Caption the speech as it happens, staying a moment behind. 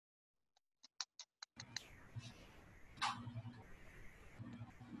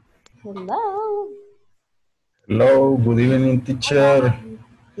Hello. Hello, good evening, teacher.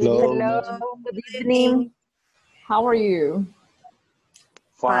 Hello, Good evening. How are you?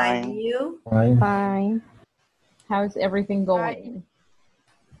 fine. You? Fine. Fine. How's everything going?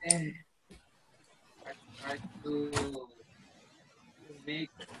 I try to make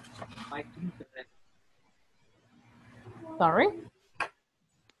my internet. Sorry?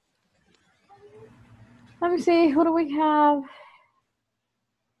 Let me see, who do we have?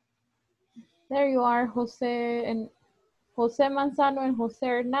 There you are, Jose Manzano and Jose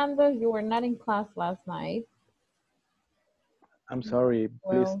Hernandez. You were not in class last night. I'm sorry.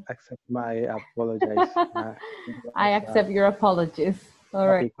 Please Well. accept my apologize. I accept your apologies. All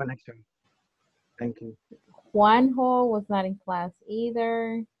Happy right. connection. Thank you. Juanjo was not in class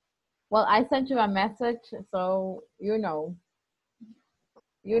either. Well, I sent you a message, so you know.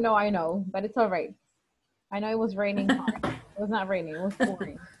 You know I know, but it's all right. I know it was raining hard. It was not raining, it was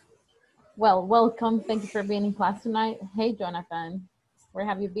pouring. Well, welcome. Thank you for being in class tonight. Hey, Jonathan. Where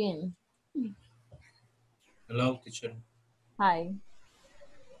have you been? Hello, teacher. Hi.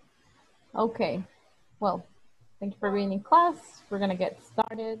 Okay. Well, thank you for being in class. We're going to get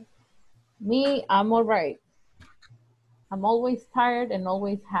started. Me, I'm all right. I'm always tired and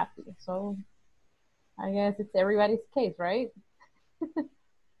always happy. So I guess it's everybody's case, right?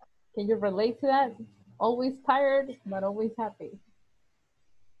 Can you relate to that? Always tired, but always happy.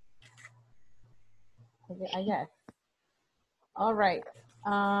 I guess. All right.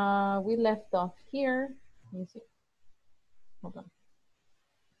 We left off here. Let me see. Hold on.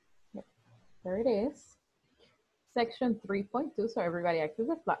 Yep. There it is. Section 3.2. So everybody access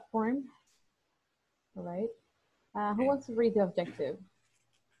the platform. All right. Who wants to read the objective?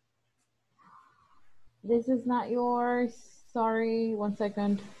 This is not yours. Sorry. 1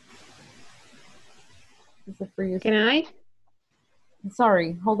 second. This is for you. Can I?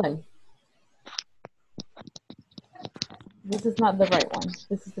 Sorry. Hold on. This is not the right one.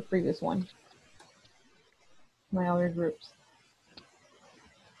 This is the previous one. My other groups.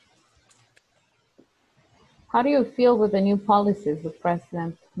 How do you feel with the new policies the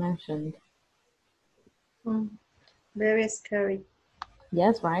president mentioned? Very scary.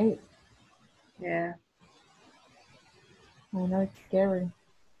 Yes, right? Yeah. I know it's scary.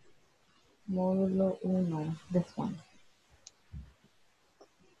 Módulo 1, this one.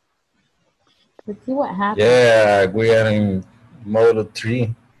 Let's see what happens. Yeah, we are in Model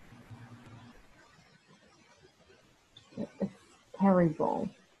 3. It's terrible.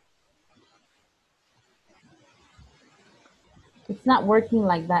 It's not working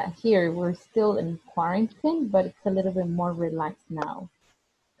like that here. We're still in quarantine, but it's a little bit more relaxed now.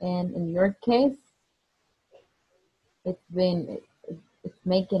 And in your case, it's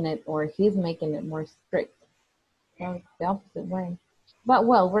making it, or he's making it more strict. So it's the opposite way. But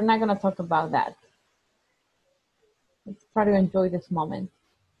well, we're not going to talk about that. Let's try to enjoy this moment.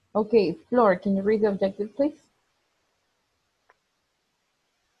 Okay, Flor, can you read the objective, please?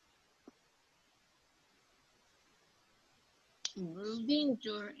 Improving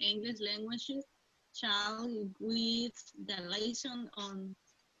your English language child with the lesson on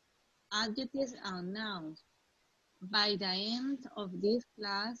adjectives and nouns. By the end of this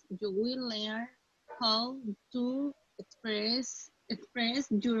class, you will learn how to express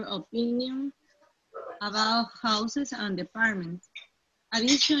your opinion about houses and apartments.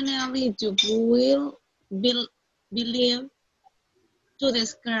 Additionally, you will believe to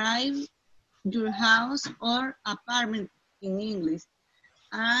describe your house or apartment in English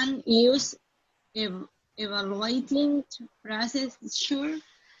and use evaluating phrases sure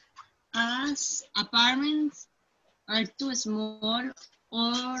as apartments are too small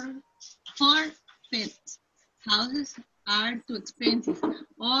or for pets. Houses are too expensive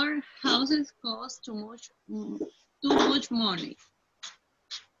or houses cost too much money.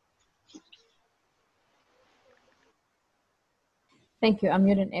 Thank you. I'm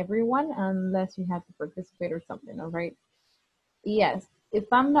muting everyone unless you have to participate or something, all right? Yes,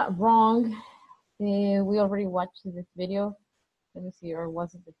 if I'm not wrong, we already watched this video. Let me see, or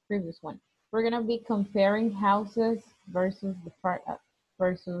was it the previous one? We're gonna be comparing houses versus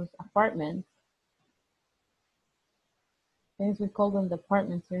apartments. I guess we call them the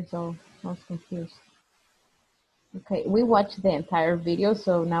apartments here, so I was confused. Okay, we watched the entire video,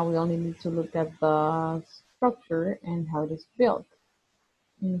 so now we only need to look at the structure and how it is built.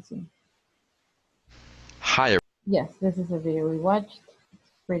 Let me see. Hi. Yes, this is a video we watched.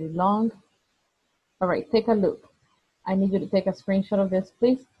 It's pretty long. All right, take a look. I need you to take a screenshot of this,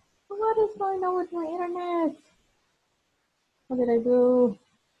 please. What is going on with my internet? What did I do?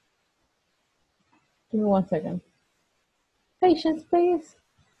 Give me 1 second. Patience, please.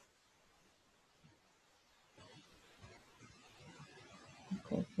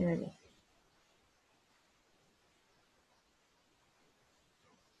 Okay, here it is.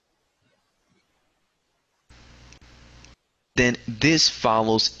 Then this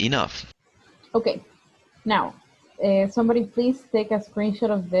follows enough. Okay, now, somebody please take a screenshot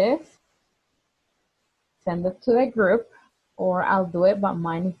of this, send it to the group, or I'll do it, but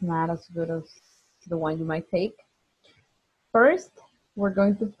mine is not as good as the one you might take. First, we're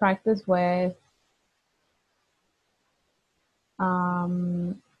going to practice with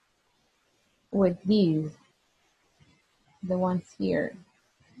these, the ones here.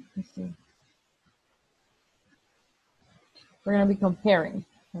 Let's see. We're going to be comparing,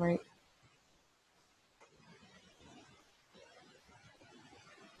 right?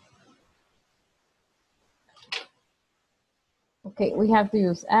 Okay, we have to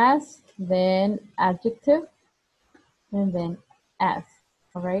use as, then adjective, and then as,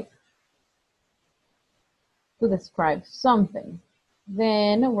 all right? To describe something.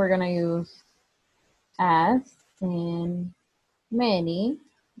 Then we're gonna use as and many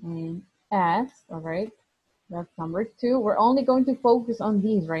and as, all right? That's number 2. We're only going to focus on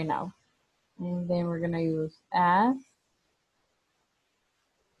these right now. And then we're gonna use as,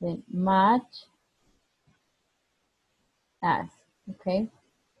 then much as, okay?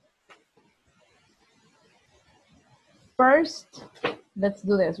 First, let's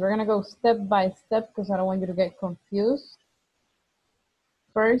do this. We're gonna go step by step because I don't want you to get confused.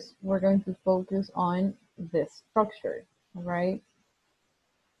 First, we're going to focus on this structure, all right?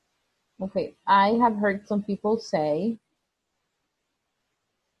 Okay, I have heard some people say,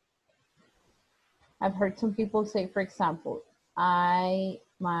 for example, my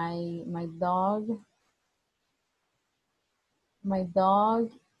dog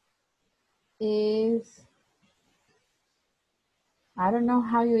is, I don't know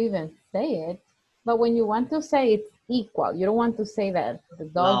how you even say it, but when you want to say it's equal, you don't want to say that the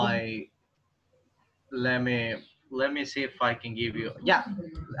dog is, Like, let me see if I can give you. Yeah,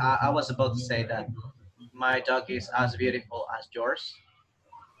 I was about to say that my dog is as beautiful as yours.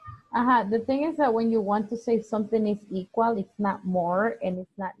 the thing is that when you want to say something is equal, it's not more and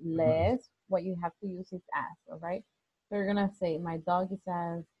it's not less. What you have to use is as, all right? So you're gonna say, my dog is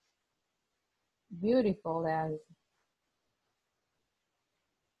as beautiful as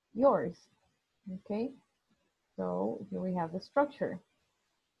yours, okay? So here we have the structure.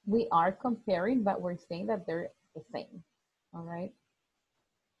 We are comparing, but we're saying that they're the same, all right?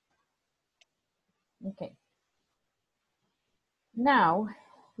 Okay. Now,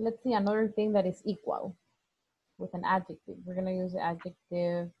 let's see another thing that is equal with an adjective. We're gonna use the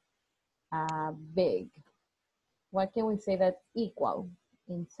adjective big. What can we say that's equal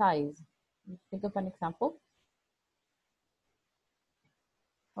in size? Think of an example.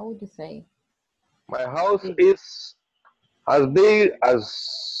 How would you say? My house Big. is as big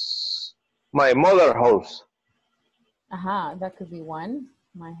as my mother's house. That could be one.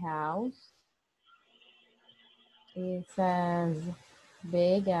 My house is as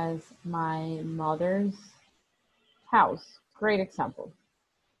big as my mother's house. Great example.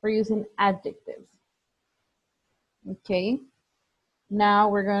 We're using adjectives. Okay. Now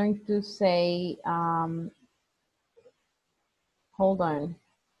we're going to say, hold on.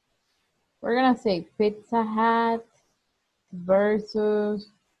 We're gonna say Pizza Hut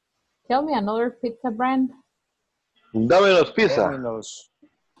versus, tell me another pizza brand. Domino's Pizza. Domino's.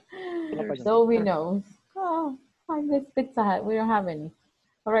 Domino's. Oh, I miss Pizza Hut. We don't have any.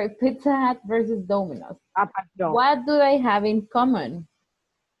 All right, Pizza Hut versus Domino's. What do they have in common?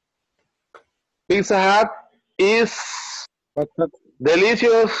 Pizza Hut is But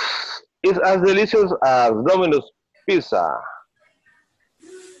delicious. Is as delicious as Domino's Pizza.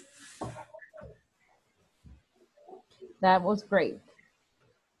 That was great.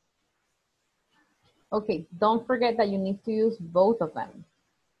 Okay, don't forget that you need to use both of them.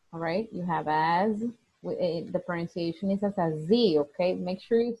 All right, you have as, the pronunciation is as a Z, okay? Make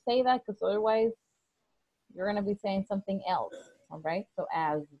sure you say that because otherwise you're gonna be saying something else, all right? So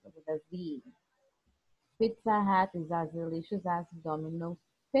as with a Z. Pizza Hut is as delicious as Domino's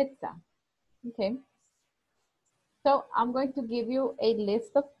Pizza. Okay. So I'm going to give you a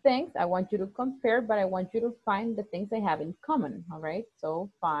list of things I want you to compare, but I want you to find the things they have in common, all right? So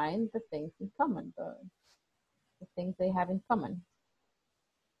find the things in common, the things they have in common.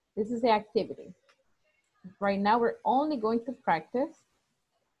 This is the activity. Right now, we're only going to practice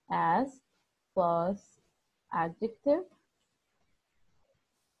as plus adjective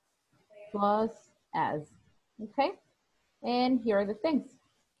plus as, okay? And here are the things.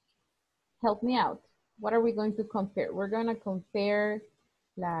 Help me out. What are we going to compare? We're going to compare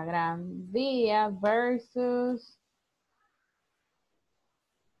La Gran Vía versus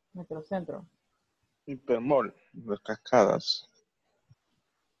Metrocentro. Hipermall, las cascadas.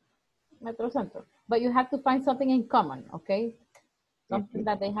 Metrocentro. But you have to find something in common, okay? Something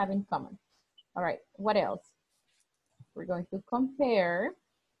that they have in common. All right, what else? We're going to compare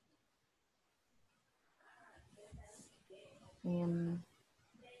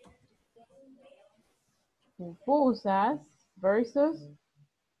pupusas versus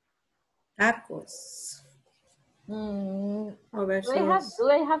Tacos. do Versus.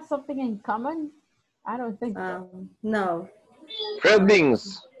 they have something in common? I don't think so. No. Red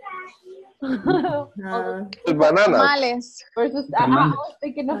beans. Bananas. Tamales. Versus, I was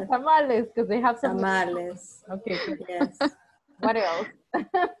thinking of tamales because they have some Tamales. Okay, good. Yes. What else?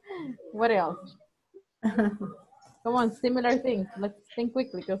 What else? Come on, similar things. Let's think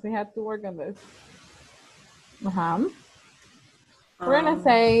quickly because we have to work on this. We're gonna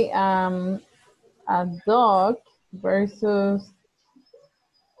say a dog versus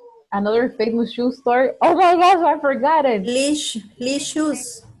another famous shoe store. Oh my gosh, I forgot it. Leash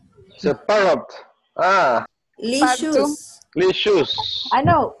shoes. It's a parrot. Ah. Leash shoes. Leash shoes. I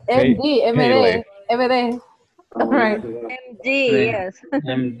know. MD, MD, MD. All right. MD, yes.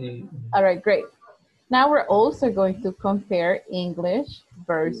 MD. All right, great. Now we're also going to compare English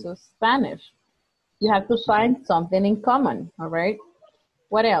versus Spanish. You have to find something in common, all right?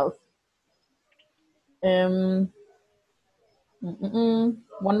 What else? One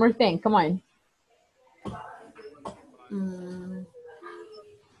more thing, come on.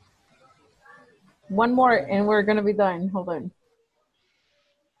 One more and we're gonna be done, hold on.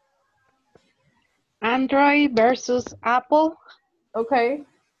 Android versus Apple. Okay.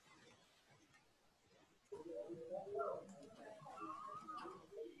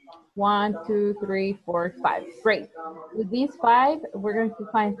 One, two, three, four, five. Great. With these five, we're going to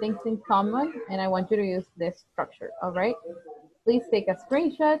find things in common, and I want you to use this structure, all right? Please take a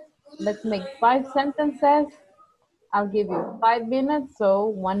screenshot. Let's make 5 sentences. I'll give you 5 minutes, so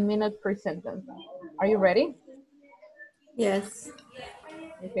 1 minute per sentence. Are you ready? Yes.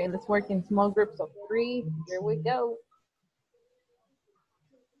 Okay, let's work in small groups of 3. Here we go.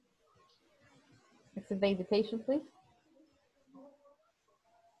 Accept the invitation, please.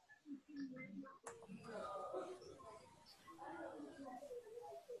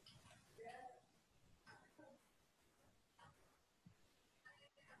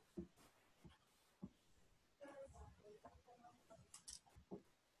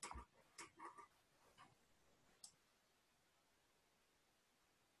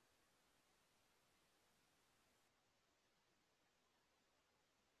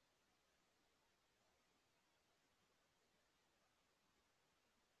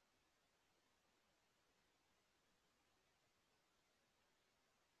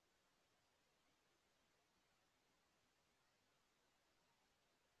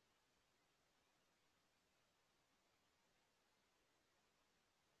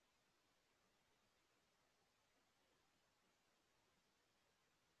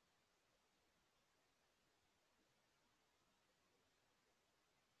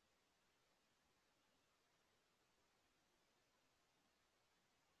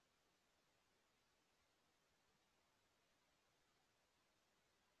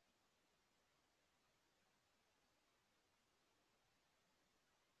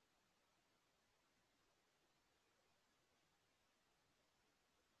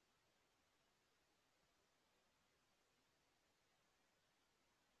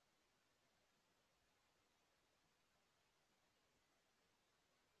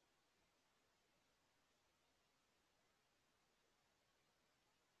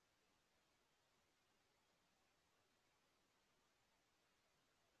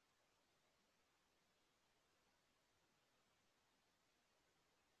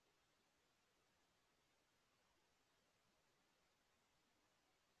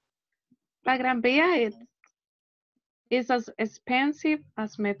 La Gran Vía is as expensive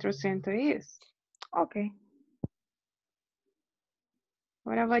as Metro Center is. Okay.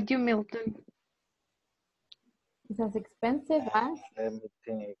 What about you, Milton? It's as expensive as Let me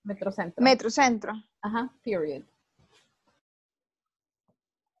think. Metrocentro. Metrocentro. Period.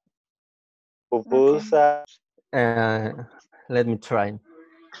 Pupusa. Let me try.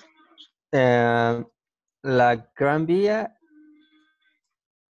 La Gran Vía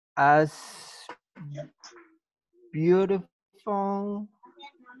as beautiful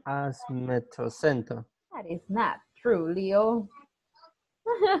as Metrocentro. That is not true, Leo.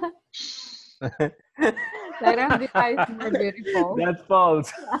 La Gran Vía is more beautiful. That's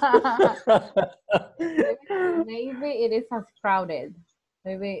false. Maybe it is as crowded.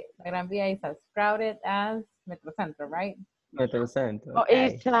 Maybe La Gran Vía is as crowded as Metrocentro, right? Metrocentro. Oh, Okay.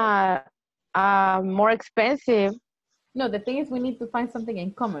 it's more expensive. No, the thing is we need to find something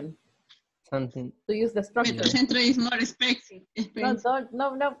in common Something. to use the structure. Metrocentro is more expensive.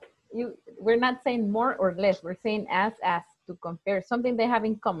 No. We're not saying more or less. We're saying as to compare something they have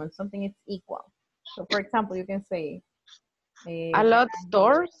in common, something it's equal. So, for example, you can say A lot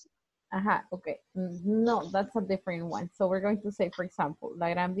stores. Okay. No, that's a different one. So we're going to say, for example,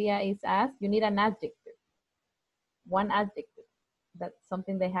 La Gran Via is as. You need an adjective. One adjective. That's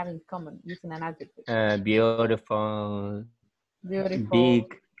something they have in common. Using an adjective. Beautiful. Beautiful.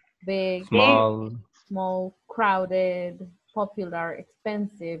 Big. Small. Crowded. Popular.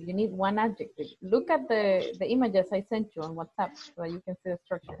 Expensive. You need one adjective. Look at the images I sent you on WhatsApp so that you can see the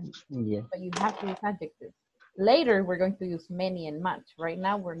structure. Yeah. But you have to use adjectives. Later, we're going to use many and much. Right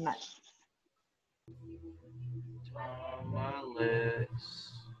now, we're not.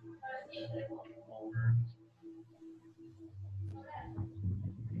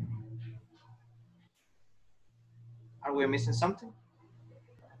 Are we missing something?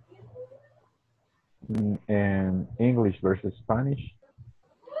 English versus Spanish.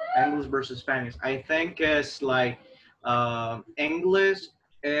 English versus Spanish. I think it's like English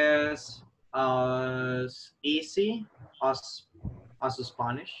is as easy as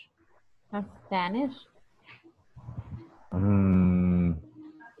Spanish. As Spanish?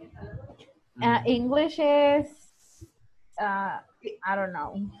 English is, I don't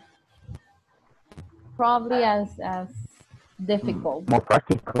know, probably as difficult. More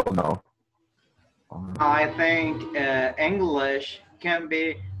practical, no. I think English can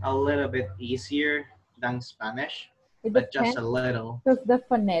be a little bit easier than Spanish, but just a little. Because the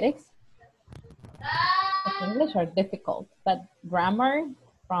phonetics of English are difficult, but grammar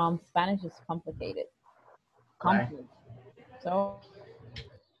from Spanish is complicated. So,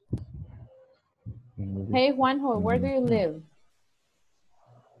 hey Juanjo, where do you live?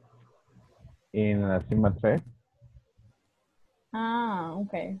 In La Cima 3.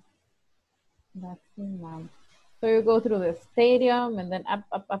 Okay. That's enough. So you go through the stadium and then up,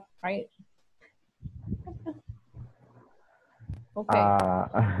 right? Okay.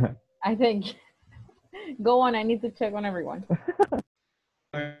 I think. Go on, I need to check on everyone.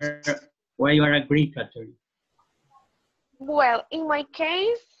 Why you are agriculture? Well, in my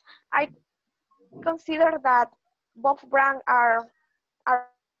case, I consider that both brands are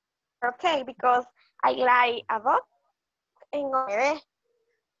okay because I like a dog and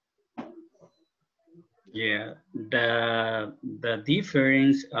Yeah, the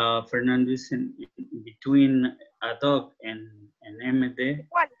difference, Fernandez, between a dog and an MD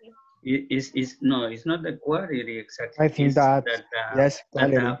is no, it's not the quality exactly. I think that yes,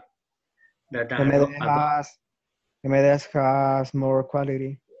 quality. MDS has more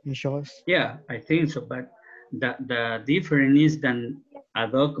quality in shows. Yeah, I think so, but the difference is that a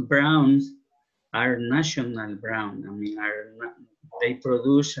dog browns are national brown. I mean, they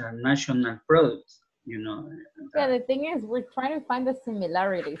produce a national product. You know. Yeah, the thing is, we're trying to find the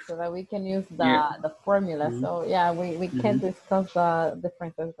similarity so that we can use the formula. So yeah, we can't discuss the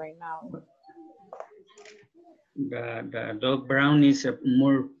differences right now. The dog brown is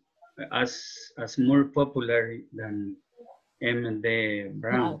more more popular than MD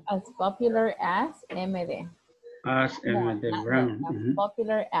brown. As popular as MD. As MD brown. As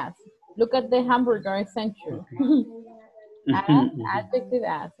popular as. Look at the hamburger I sent you. As, adjective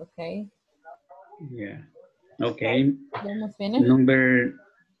as, okay? Yeah. Okay. You almost finished? Number,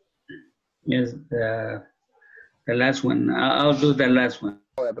 yes, the last one. I'll do the last one.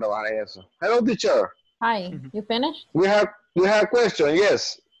 Hello, teacher. Hi, you finished? We have a question,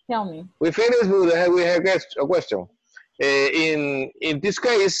 yes. Tell me. We finished, but we have a question. In this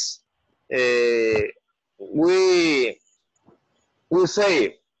case, we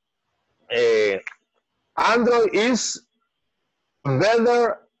say Android is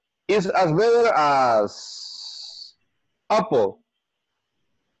as better as Apple.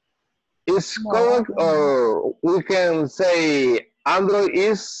 Is correct, or we can say Android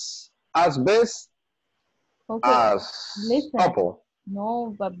is as best as Apple.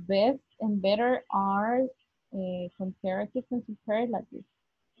 No, but best and better are comparatives and superlatives.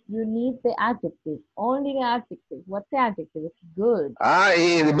 You need the adjective, only the adjective. What's the adjective? It's good.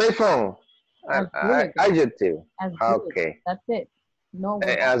 In the base form. Adjective. As good. Okay. That's it. No,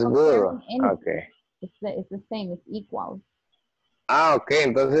 as good. Okay. It's the same. It's equal. Ok,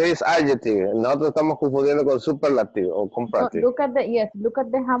 entonces es adjective. Nosotros estamos confundiendo con superlativo o comparative. Look at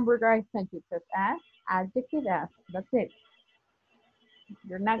the hamburger I sent you. It says as, adjective as. That's it.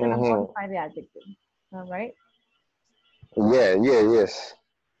 You're not going to modify the adjective. All right? Yes.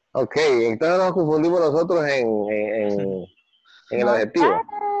 Ok, entonces nos confundimos nosotros en el adjetivo.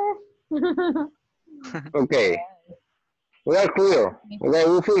 Okay. We are clear. Okay,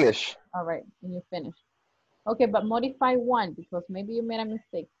 we finish. All right, and you finish. Okay, but modify one because maybe you made a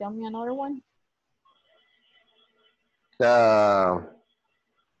mistake. Tell me another one.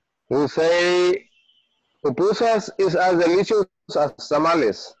 We say pupusas is as delicious as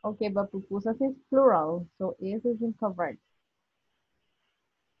tamales. Okay, but pupusas is plural, so is incorrect.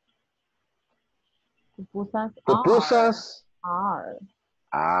 Pupusas are.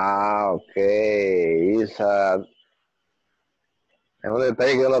 Okay. Es un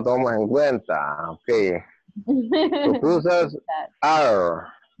detalle que no tomamos en cuenta. Okay. Pupusas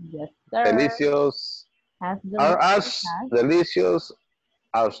are yes, sir. delicious. Are as delicious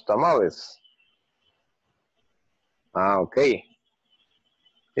as tamales. Okay.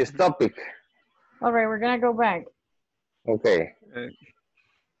 It's topic. All right, we're gonna go back. Okay.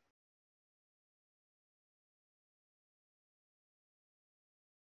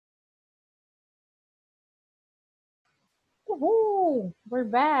 Woohoo! We're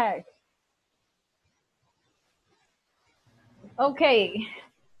back. Okay.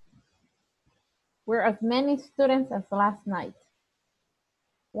 We're as many students as last night.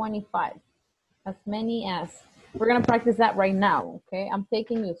 25. As many as. We're gonna practice that right now, okay? I'm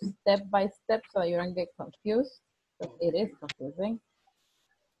taking you step by step so you don't get confused. Because it is confusing.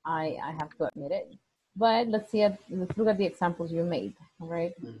 I have to admit it. But let's look at the examples you made, all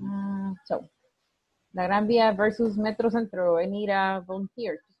right? So, La Gran Vía versus Metro Centro. I need a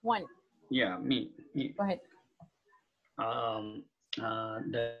volunteer, just one. Yeah, me. Go ahead.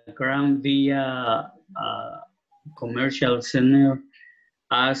 The Gran Via commercial center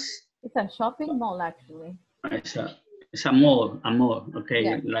as it's a shopping mall actually. It's a mall, okay.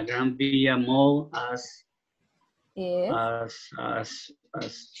 Yes. La Gran Via Mall as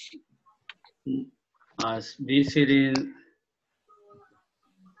visited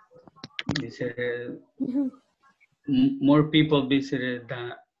more people visited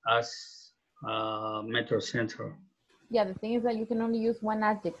than as Metro Central. Yeah, the thing is that you can only use one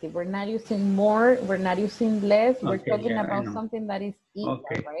adjective. We're not using more, we're not using less. We're talking about something that is equal,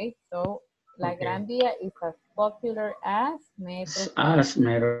 right? So, La Gran Via is as popular as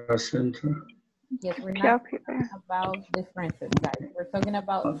Metro Central. Yes, we're not talking about differences, guys. We're talking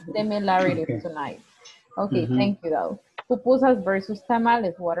about similarities tonight. Okay, thank you, though. Pupusas versus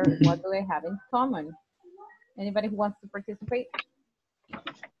tamales, what do they have in common? Anybody who wants to participate?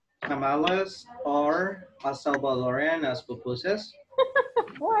 Tamales are as Salvadorian as pupusas.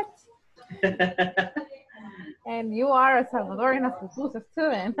 What? And you are a Salvadorian as pupusas too,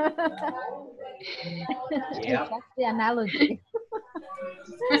 then. Yeah. That's the analogy.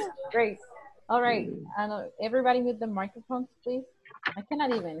 Great. All right. Everybody mute the microphones, please. I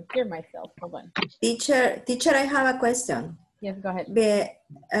cannot even hear myself. Hold on. Teacher, I have a question. Yes, go ahead.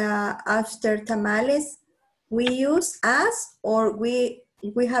 After tamales, we use as or we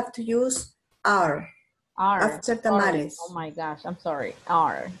have to use are? After tamales. Oh my gosh, I'm sorry.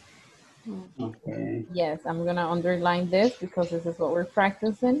 Are. Okay. Yes, I'm going to underline this because this is what we're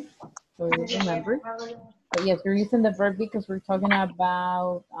practicing. So you remember. But yes, we're using the verb because we're talking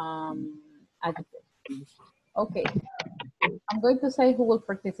about adjectives. Okay. I'm going to say who will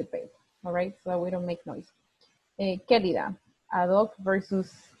participate. All right, so we don't make noise. Querida, ad hoc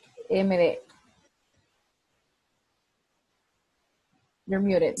versus MD. You're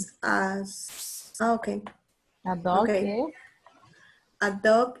muted. Okay. Ad hoc is? Ad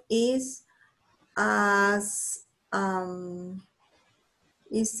hoc is as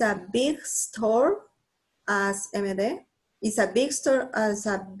is a big store as MD. Is a big store as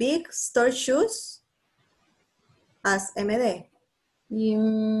a big store shoes as MD.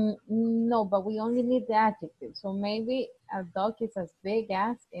 No, but we only need the adjective. So maybe a dog is as big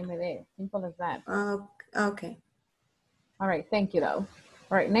as MD. Simple as that. Okay. All right. Thank you, though.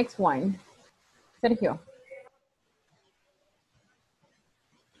 All right. Next one. Sergio.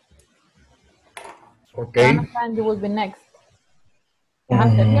 Okay. Jonathan, you will be next.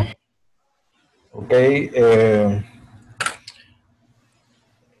 Sergio? Okay.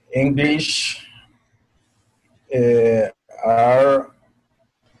 English are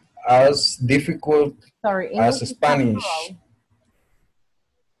as difficult as Spanish.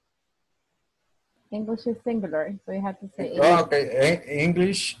 English is singular, so you have to say English. Okay,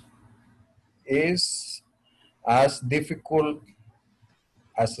 English is as difficult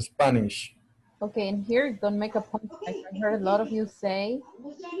as Spanish. Okay, and here, don't make a point. I heard a lot of you say,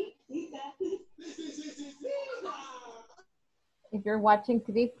 if you're watching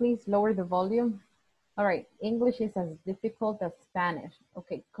TV, please lower the volume. All right, English is as difficult as Spanish.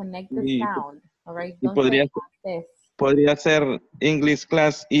 Okay, connect the sound. All right, don't say this. podría ser English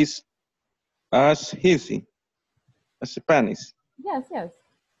class is as easy as Spanish. Yes, yes.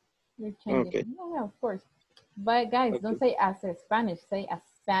 You're changing. Okay. Yeah, yeah, of course. But guys, don't say as a Spanish, say as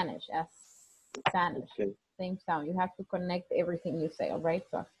Spanish, as Spanish. Okay. Same sound. You have to connect everything you say, all right?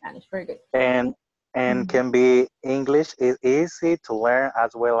 So Spanish, very good. And Mhm. can be English is easy to learn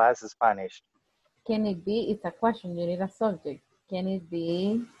as well as Spanish. Can it be? It's a question. You need a subject. Can it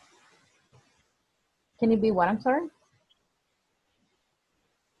be? Can it be what? I'm sorry.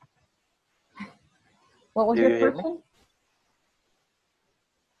 What was Do your you hear me? question?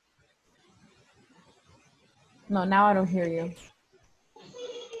 No, now I don't hear you.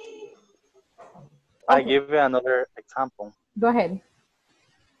 I give you another example. Go ahead.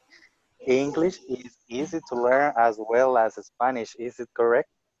 English is easy to learn as well as Spanish. Is it correct?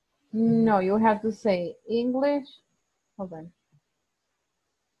 No, you have to say English. Hold on.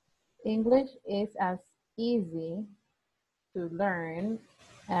 English is as easy to learn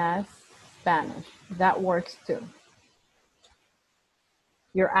as Spanish. That works too.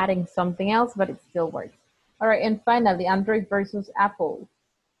 You're adding something else, but it still works. All right, and finally, Android versus Apple.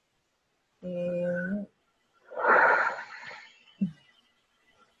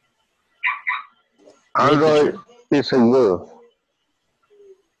 Android is a good.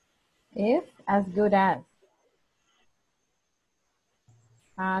 Is as good as.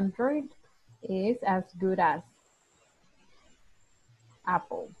 Android is as good as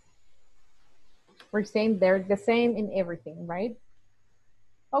Apple. We're saying they're the same in everything, right?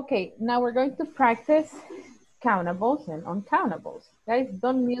 Okay, now we're going to practice countables and uncountables. Guys,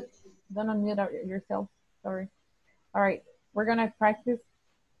 don't unmute yourself. Sorry. All right, we're gonna practice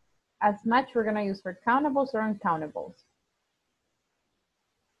as much we're gonna use for countables or uncountables.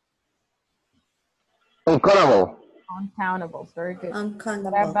 Uncountable. Uncountables, very good.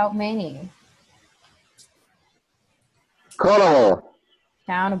 Uncountable. What about many? Countable.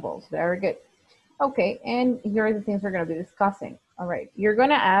 Countables, very good. Okay, and here are the things we're gonna be discussing. All right, you're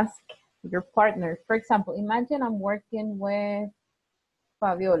gonna ask your partner. For example, imagine I'm working with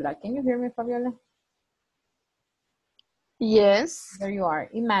Fabiola. Can you hear me, Fabiola? Yes. There you are.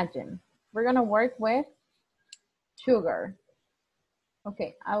 Imagine. We're gonna work with sugar.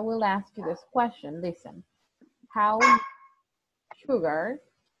 Okay, I will ask you this question. Listen, how much sugar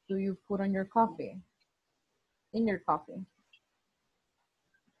do you put on your coffee? In your coffee?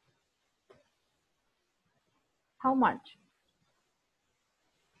 How much?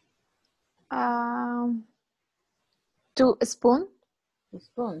 2 spoons. 2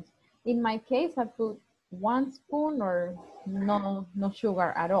 spoons. In my case, I put 1 spoon or no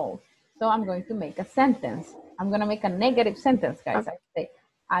sugar at all. So I'm going to make a sentence. I'm going to make a negative sentence, guys. I say,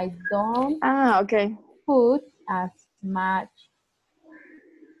 I don't put as much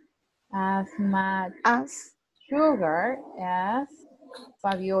sugar as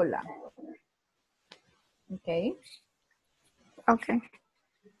Fabiola. Okay. Okay.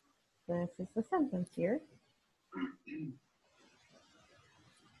 This is the sentence here.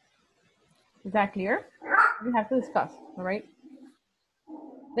 Is that clear? We have to discuss, all right?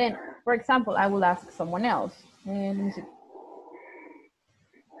 Then, for example, I will ask someone else. And let me see.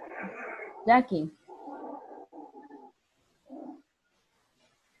 Jackie.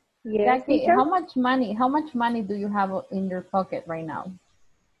 Yes, Jackie, teacher? how much money do you have in your pocket right now?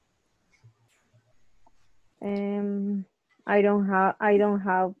 I don't have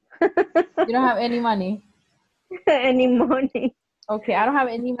You don't have any money? any money. Okay, I don't have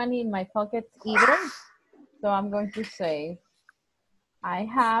any money in my pockets either. So I'm going to say, I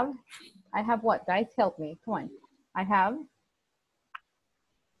have what? Guys, help me. Come on. I have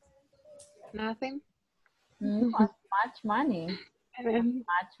Nothing. much money.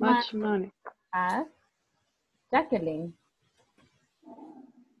 Much money. As Jacqueline.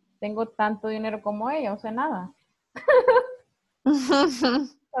 Tengo tanto dinero como ella, o sea, nada.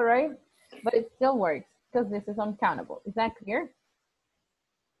 All right, but it still works because this is uncountable. Is that clear?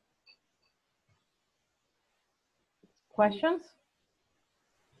 Questions?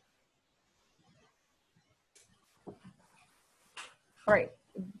 All right,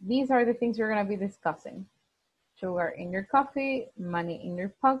 these are the things we're going to be discussing. Sugar in your coffee, money in your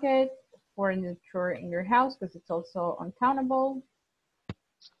pocket, furniture in your house because it's also uncountable.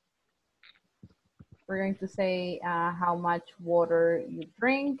 We're going to say how much water you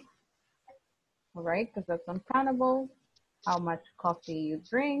drink. All right, because that's uncountable. How much coffee you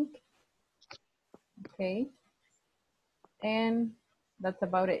drink. Okay. And that's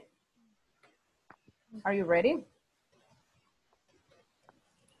about it. Are you ready?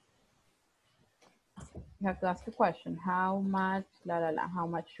 You have to ask a question. How much, how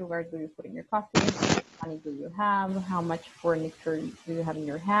much sugar do you put in your coffee? money do you have? How much furniture do you have in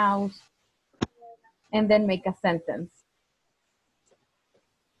your house? And then make a sentence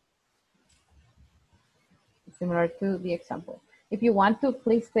similar to the example. If you want to,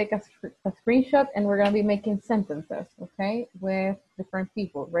 please take a screenshot, and we're going to be making sentences, okay, with different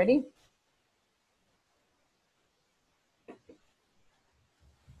people. Ready?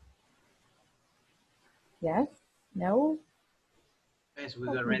 Yes? No? Yes, we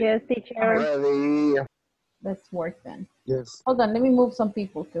got ready. Yes, teacher. Ready. Let's work then. Yes. Hold on, let me move some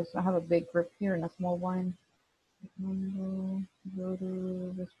people because I have a big group here and a small one. Go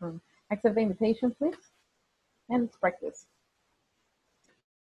to this room. Accept the invitation, please. And let's practice.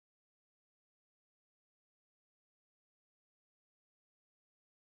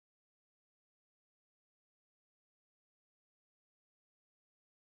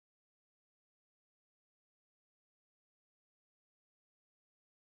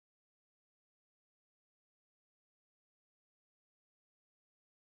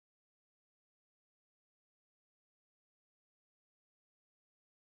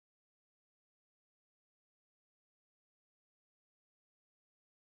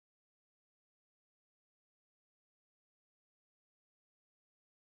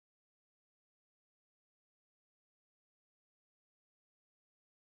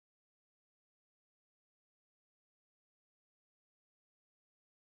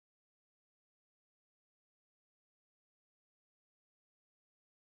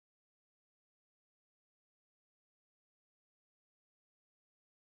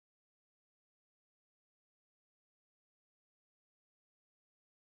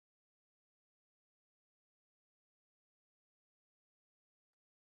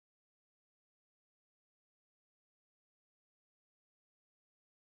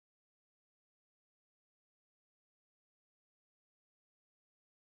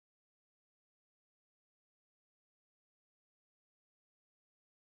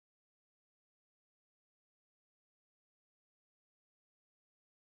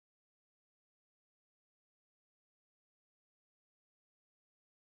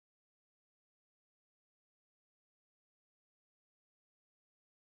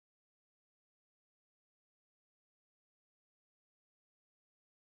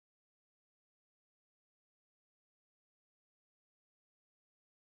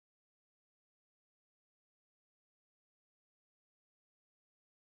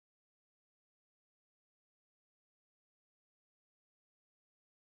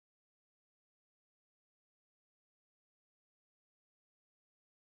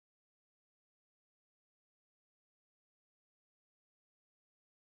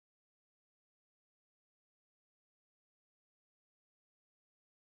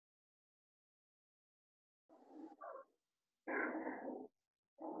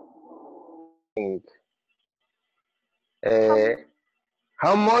 Uh,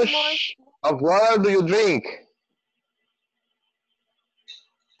 how much of water do you drink?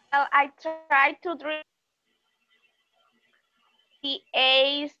 Well, I try to drink the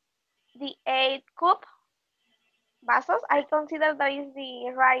eight cup vasos. I consider that is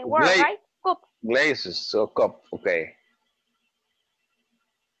the right word, Gla right? Cup. glazes, so cup, okay.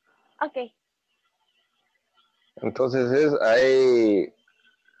 Okay. Entonces es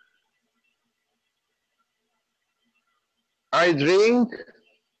I drink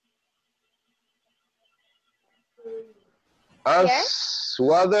as Yes.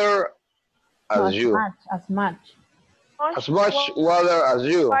 water No, as you. as much. As much water as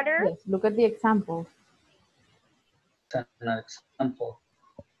you. Water. Yes, look at the example. An example.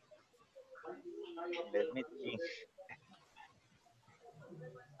 Let me think.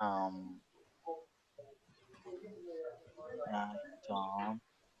 I don't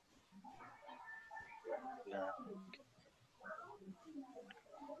like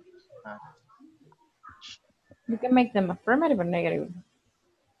as You can make them affirmative or negative.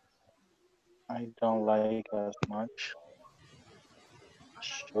 I don't like as much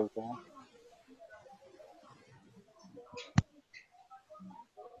sugar.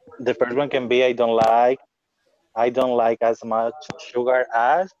 The first one can be I don't like as much sugar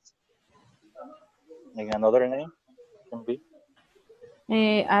as, like another name can be.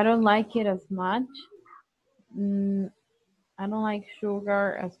 I don't like it as much. I don't like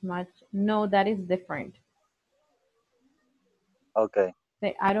sugar as much. No, that is different. Okay.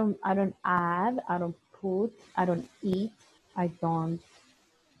 Say I don't add, I don't put, I don't eat, I don't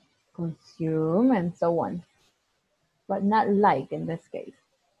consume, and so on. But not like in this case.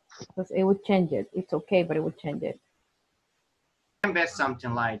 Because it would change it. It's okay, but it would change it. Can be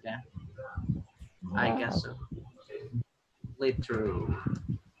something like that. I guess so. Literal.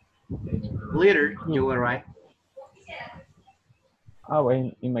 Liter, you were right. Oh,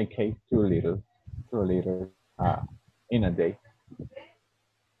 in my case, 2 liters. 2 liters in a day.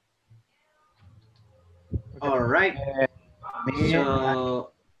 All right. Me,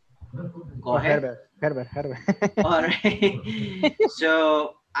 So go oh, ahead. Herbert. All right.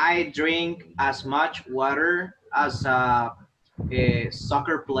 So I drink as much water as a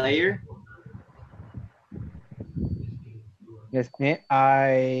soccer player. Yes, me,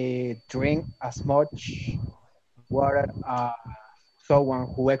 I drink as much water as someone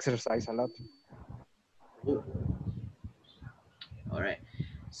who exercise a lot. Ooh. All right.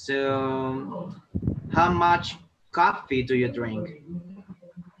 So how much coffee do you drink?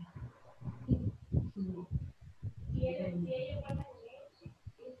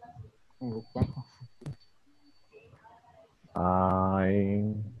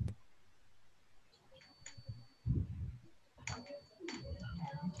 I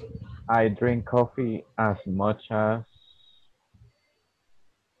I drink coffee as much as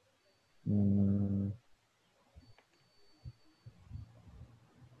mm,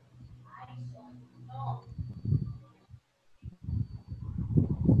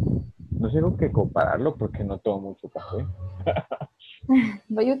 no sé con qué compararlo porque no tomo mucho café.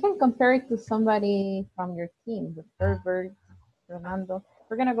 But you can compare it to somebody from your team, with Herbert, Fernando.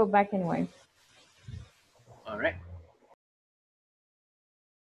 We're gonna go back anyway. All right.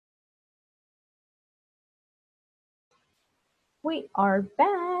 We are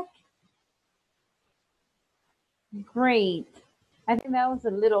back. Great. I think that was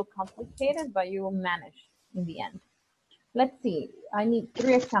a little complicated, but you will manage in the end. Let's see. I need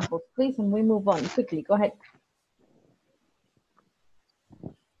 3 examples, please, and we move on quickly. Go ahead.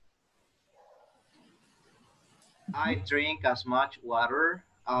 I drink as much water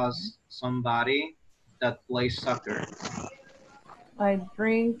as somebody that plays soccer. I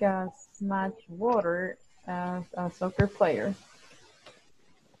drink as much water as a soccer player.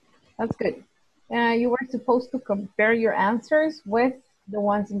 That's good. You were supposed to compare your answers with the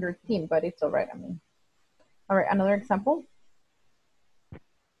ones in your team, but it's all right. I mean, all right, another example.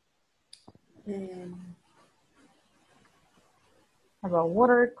 About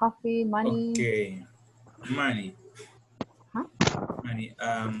water, coffee, money. Okay, money. Huh? Money.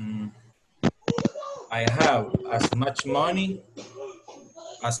 I have as much money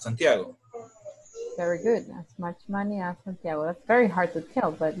as Santiago. Very good. As much money as Santiago. That's very hard to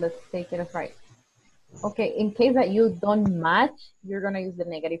tell, but let's take it as right. Okay, in case that you don't match, you're gonna use the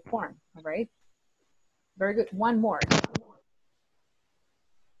negative form, all right? Very good. One more.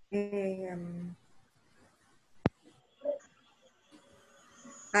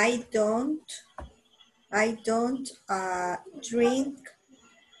 I don't drink.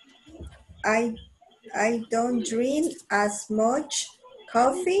 I don't drink as much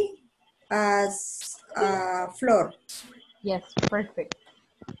coffee as Flor. Yes, perfect.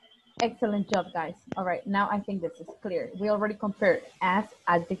 Excellent job, guys. All right, now I think this is clear. We already compared as,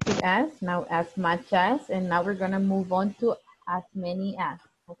 adjective as, now as much as, and now we're gonna move on to as many as,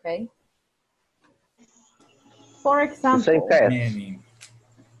 okay? For example, Many.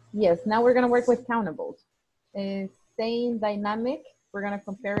 yes, now we're gonna work with countables. Same dynamic, we're gonna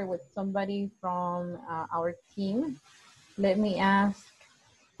compare it with somebody from our team. Let me ask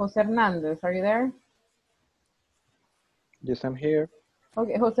Jose Hernandez, are you there? Yes, I'm here.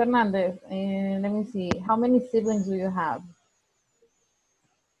 Okay, Jose Hernandez, and let me see, how many siblings do you have?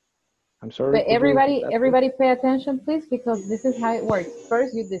 I'm sorry. But everybody pay attention, please, because this is how it works.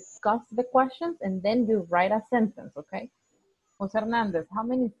 First, you discuss the questions, and then you write a sentence, okay? Jose Hernandez, how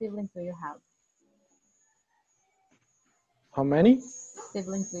many siblings do you have? How many?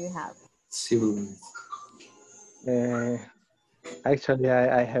 Siblings do you have? Siblings. Actually,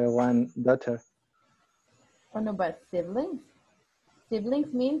 I have one daughter. Oh, no, but siblings?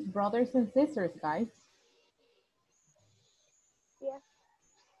 Siblings means brothers and sisters, guys. Yeah.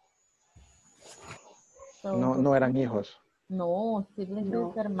 So, No eran hijos. No, siblings No.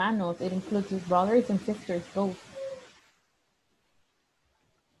 is hermanos. It includes brothers and sisters, both.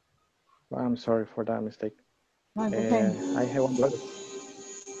 I'm sorry for that mistake. No, it's okay. I have one brother.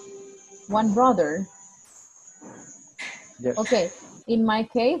 One brother. Yes. Okay, in my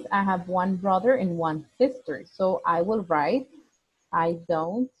case, I have one brother and one sister. So I will write, I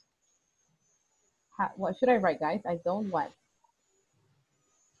don't, what should I write, guys? I don't what?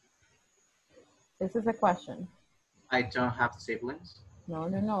 This is a question. I don't have siblings.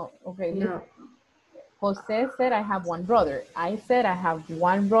 No. Okay, No. Jose said I have one brother. I said I have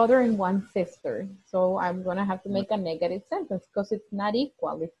one brother and one sister. So I'm gonna have to make a negative sentence because it's not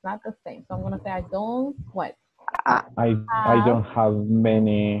equal. It's not the same. So I'm gonna say I don't what? I don't have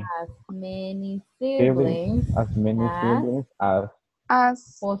many as many siblings siblings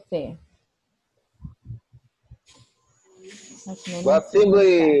as Jose. As many What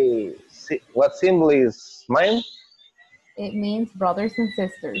siblings as. what symbol is mine? It means brothers and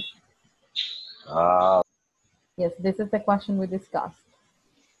sisters. Ah, Yes, this is the question we discussed.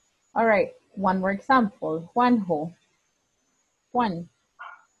 All right, one more example. Juanjo. Juan.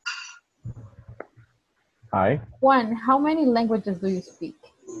 hi. Juan, how many languages do you speak?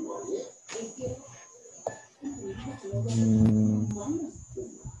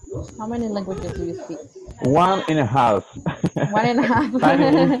 How many languages do you speak? 1.5. 1.5.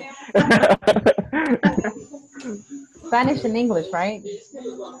 Spanish. Spanish and English, right?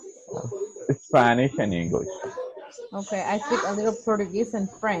 Spanish and English. Okay, I speak a little Portuguese and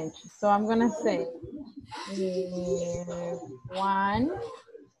French. So I'm gonna say one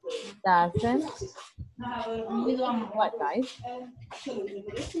doesn't what, guys?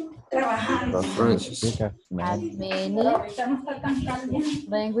 As many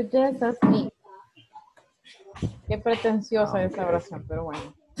languages as me. Qué pretenciosa esa oración, pero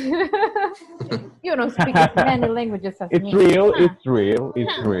bueno. You don't speak as many languages as It's me. real, it's real,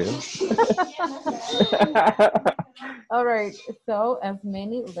 it's real. All right, so as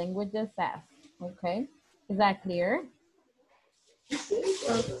many languages as, okay? Is that clear?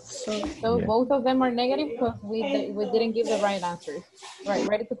 So Yeah. both of them are negative because we didn't give the right answers. All right,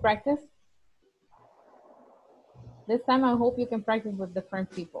 ready to practice? This time I hope you can practice with different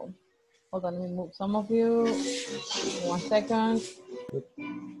people. Hold on, let me move some of you. 1 second.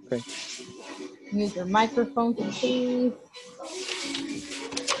 Okay. Mute your microphones, please.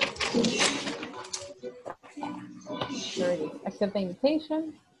 There it is. Accept the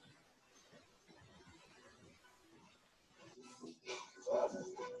invitation.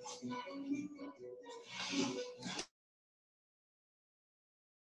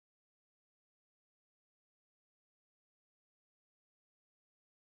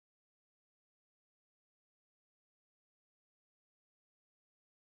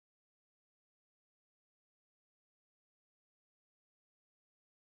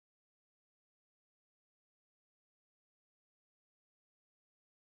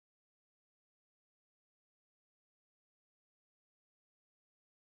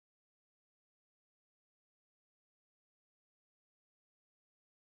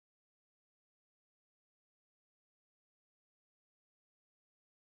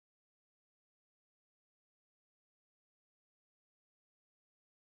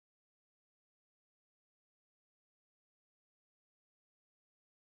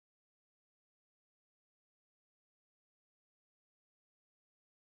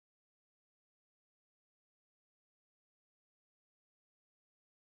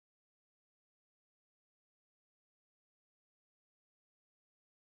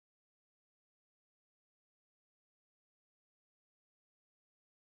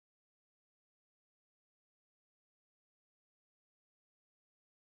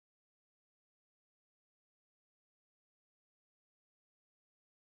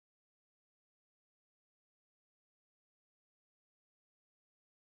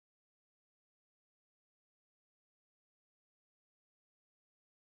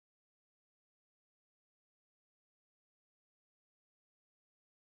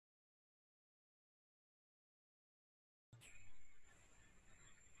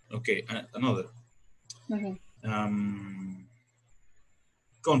 Okay, another.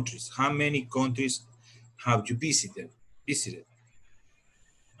 Countries. How many countries have you visited?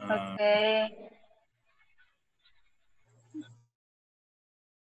 Okay.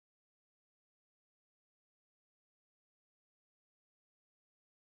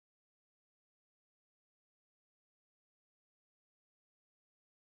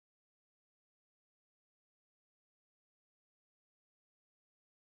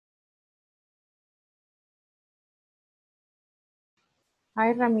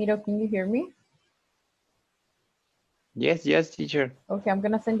 Hi, Ramiro, can you hear me? Yes, yes, teacher. Okay, I'm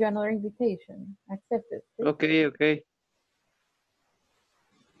gonna send you another invitation. Accept it, please. Okay, okay.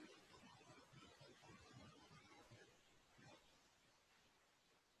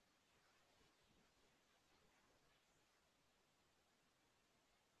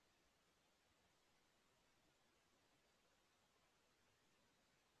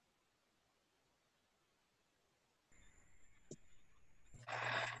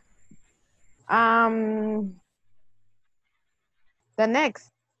 The next.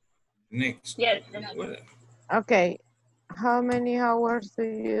 Next. Yes. Okay. How many hours do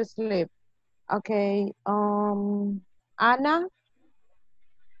you sleep? Okay. Anna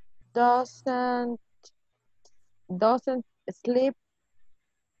doesn't doesn't sleep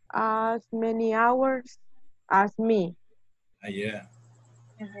as many hours as me. Yeah.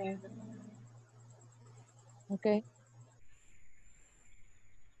 Okay.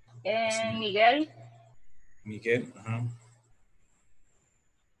 And Miguel. Miguel.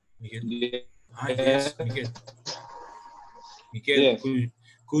 Miguel. Yes. Yes, Miguel. Miguel, Yes.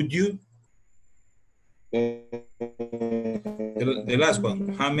 could you? The last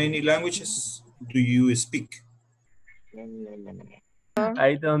one. How many languages do you speak?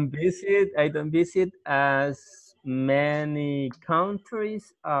 I don't visit as many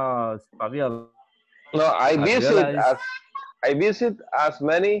countries as Fabiola. No, Fabiola is I visit as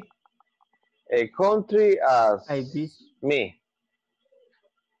many a country as I visit me.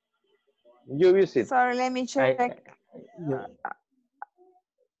 You visit. Sorry, let me check. you-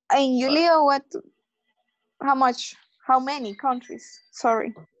 And you, Leo, what? How much? How many countries?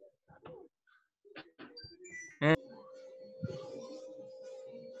 Sorry.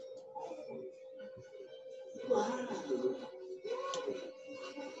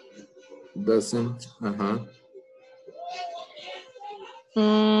 Doesn't.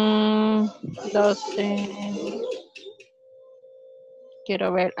 Doesn't.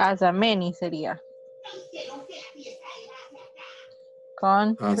 Quiero ver. As a many sería. As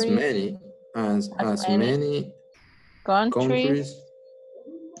Countries. many as many many countries. countries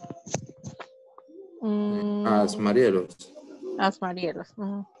as Marielos. As Marielos.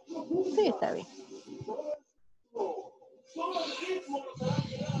 Sí, está bien.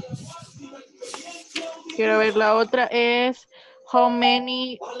 Quiero ver, la otra es how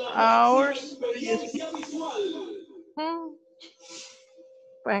many hours do you sleep?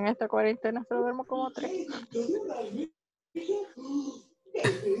 Pues en esta cuarentena solo duermo como 3.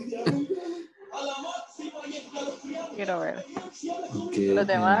 Quiero ver. Okay. Los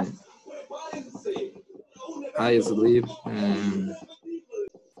demás. I sleep How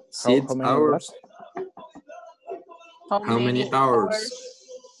 6 many what? hours. How many hours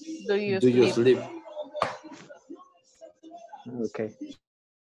do you do you sleep? sleep? Okay.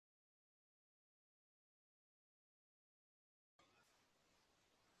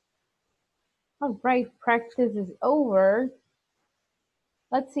 All right, practice is over.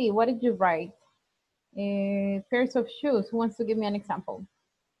 Let's see, what did you write? Pairs of shoes. Who wants to give me an example?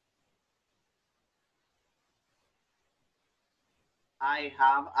 I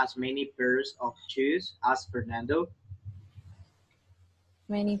have as many pairs of shoes as Fernando.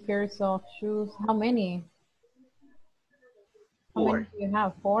 Many pairs of shoes. How many? How 4. many do you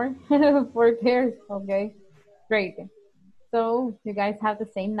have? 4? 4 pairs. Okay, great. So you guys have the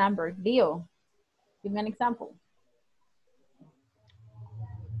same number. Leo, give me an example.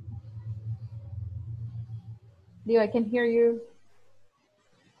 Leo, I can hear you.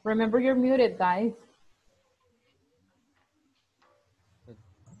 Remember, you're muted, guys.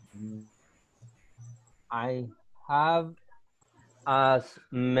 I have as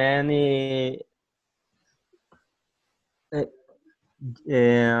many.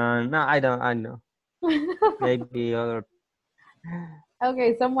 No, I don't. I know. Maybe other.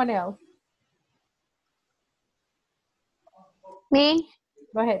 Okay, someone else. Me?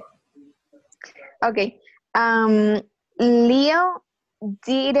 Go ahead. Okay. Leo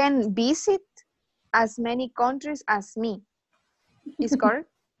didn't visit as many countries as me. Is correct?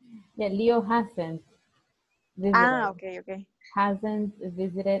 Yeah, Leo hasn't visited. Okay. Hasn't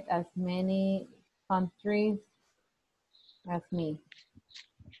visited as many countries as me.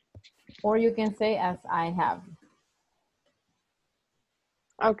 Or you can say as I have.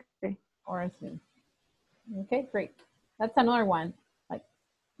 Okay. Or as me. Okay, great. That's another one. Like,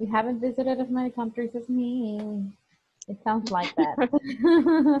 you haven't visited as many countries as me. It sounds like that.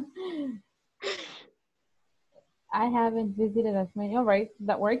 I haven't visited as many. All right,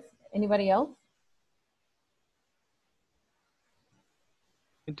 that works. Anybody else?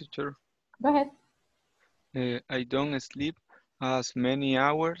 Teacher, Go ahead. I don't sleep as many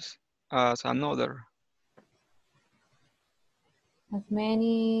hours as another. As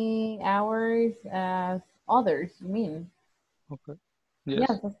many hours as others, you mean? Okay.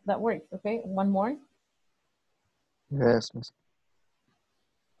 Yes. Yes, that works. Okay, one more. Yes, miss.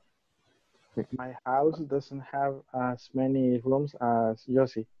 My house doesn't have as many rooms as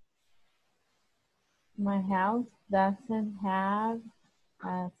Yossi. My house doesn't have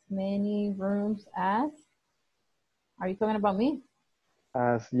as many rooms as. Are you talking about me?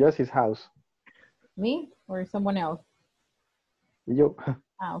 As Yossi's house. Me or someone else? You.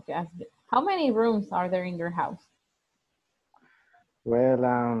 Okay. How many rooms are there in your house?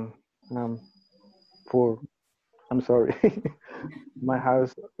 Well, 4. I'm sorry. My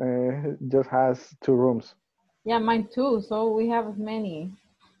house just has 2 rooms. Yeah, mine too. So we have as many.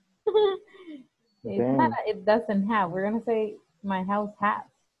 It's not. Then, It doesn't have. We're gonna say my house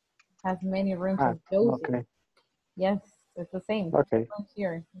has many rooms as Josie. okay, Yes, it's the same. Two okay. rooms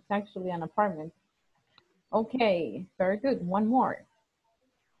here. It's actually an apartment. Okay, very good. One more.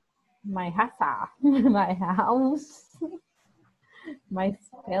 My casa, my house. My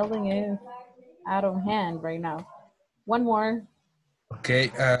spelling is out of hand right now. One more. Okay,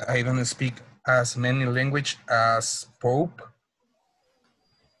 I don't speak as many language as Pope.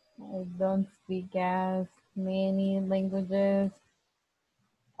 I don't speak as many languages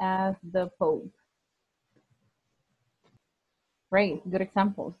as the Pope. Great, good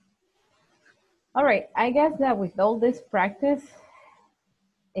examples. All right, I guess that with all this practice,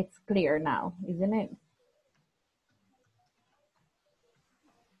 it's clear now, isn't it?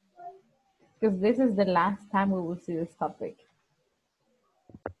 Because this is the last time we will see this topic.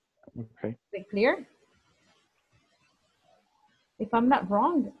 Okay. Is it clear? If I'm not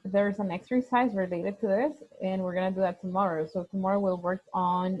wrong, there's an exercise related to this, and we're gonna do that tomorrow. So tomorrow we'll work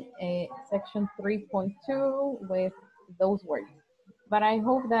on a section 3.2 with those words. But I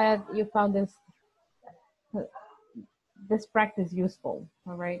hope that you found this practice useful,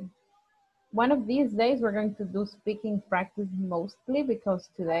 all right? One of these days we're going to do speaking practice mostly, because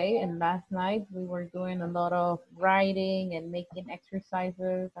today and last night we were doing a lot of writing and making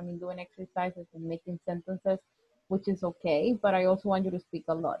exercises. I mean, doing exercises and making sentences, which is okay, but I also want you to speak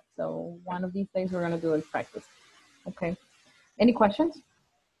a lot. So one of these days we're going to do it practice. Okay. Any questions?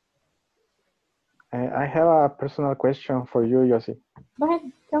 I have a personal question for you, Yossi. Go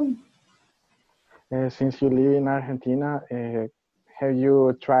ahead, tell me. Since you live in Argentina, have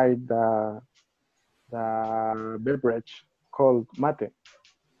you tried the beverage called mate?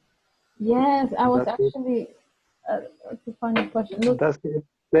 Yes, I was Does it, actually, it's a funny question. Look, does it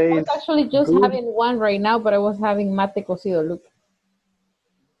I was taste actually just good? having one right now, but I was having mate cocido. Look,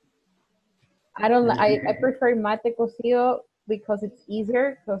 I prefer mate cocido because it's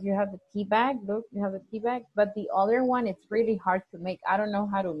easier, because you have the tea bag. Look, you have the tea bag, but the other one, it's really hard to make. I don't know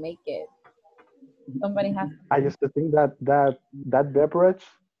how to make it. Somebody has to. I used to think that beverage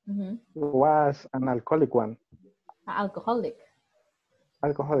Mhm. was an alcoholic one. Alcoholic.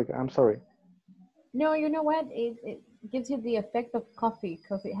 Alcoholic, I'm sorry. No, you know what? It gives you the effect of coffee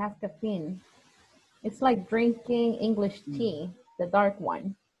because it has caffeine. It's like drinking English tea, the dark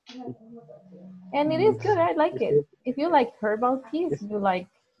one. And it is good. I like Is it. it, If you like herbal teas, is, you like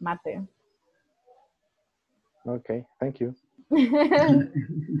mate. okay, thank you.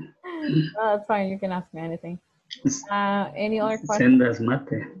 That's fine. You can ask me anything. Any other Send questions? us mate.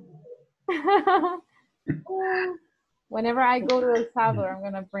 Whenever I go to El Salvador, I'm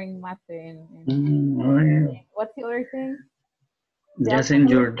gonna bring mate. Oh, yeah. What's the other thing? Just in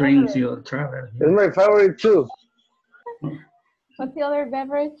your drinks, your travel. It's my favorite too. What's the other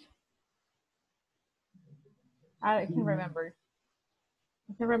beverage? I can't remember.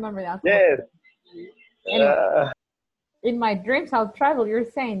 I can't remember the alcohol. Yes. Anyway, in my drinks, I'll travel. You're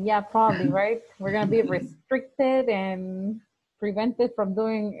saying, yeah, probably, right? We're gonna be restricted and prevented from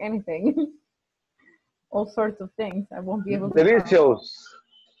doing anything. All sorts of things. I won't be able to travel. Delicious.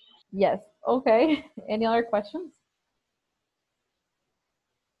 Yes. Okay. Any other questions?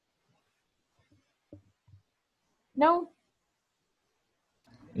 No?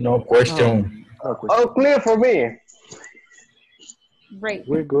 No question. No question. All clear for me. Great.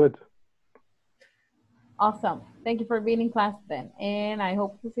 We're good. Awesome. Thank you for being in class then. And I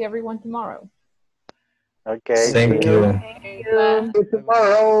hope to see everyone tomorrow. Okay. Thank you. Thank you. See you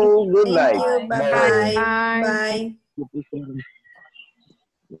tomorrow. Good Thank night. you. Bye-bye. Bye.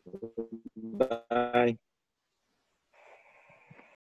 Bye. Bye.